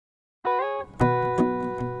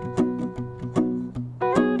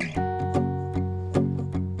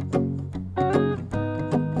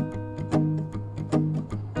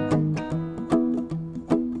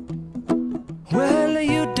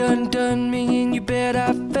and you bet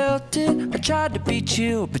I felt it. I tried to be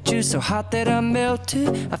chill, but you're so hot that I melted.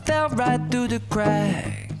 I fell right through the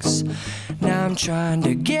cracks. Now I'm trying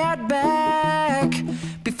to get back.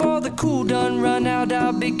 Before the cool done run out,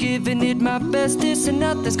 I'll be giving it my bestest, and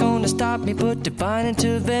nothing's gonna stop me but divine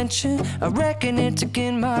intervention. I reckon it's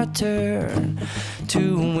again my turn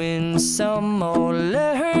to win some or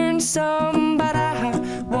learn some, but I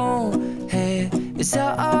won't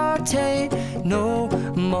hesitate no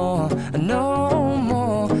more, no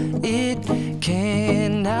more. It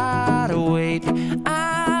cannot wait.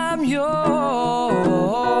 I'm yours.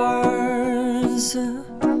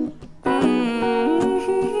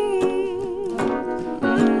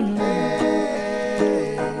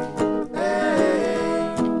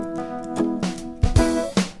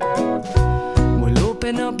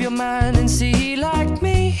 Open up your mind and see like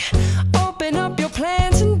me. Open up your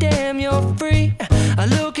plans and damn, you're free. I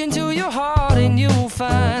look into your heart and you'll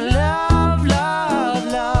find love, love,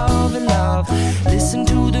 love, and love. Listen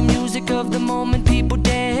to the music of the moment, people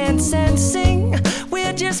dance and sing.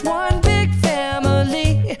 We're just one big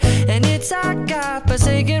family, and it's our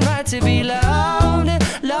God-forsaken right to be loved.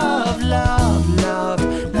 Love, love, love,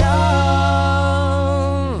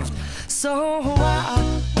 loved. So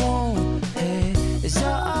I won't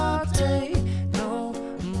hesitate no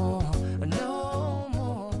more, no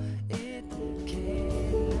more. It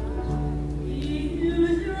cannot.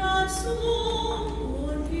 With your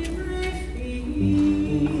soul, give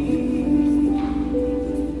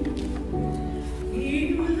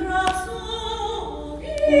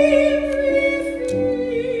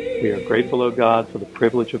We are grateful, O God, for the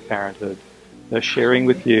privilege of parenthood, thus sharing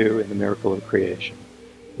with you in the miracle of creation.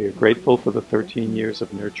 We are grateful for the 13 years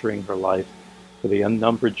of nurturing her life, for the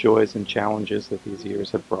unnumbered joys and challenges that these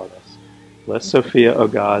years have brought us. Bless Sophia, O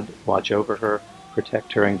God, watch over her,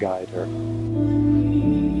 protect her, and guide her.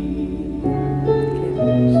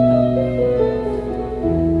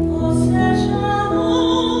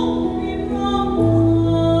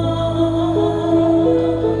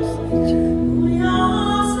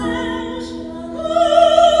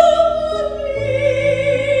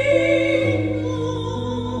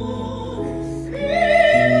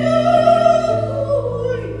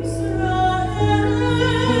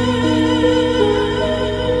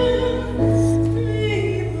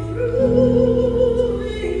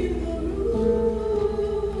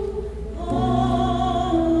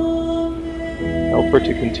 Help her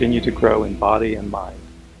to continue to grow in body and mind,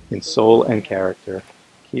 in soul and character.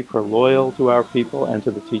 Keep her loyal to our people and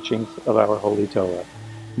to the teachings of our Holy Torah.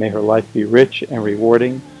 May her life be rich and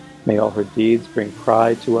rewarding. May all her deeds bring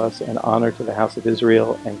pride to us and honor to the house of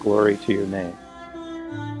Israel and glory to your name.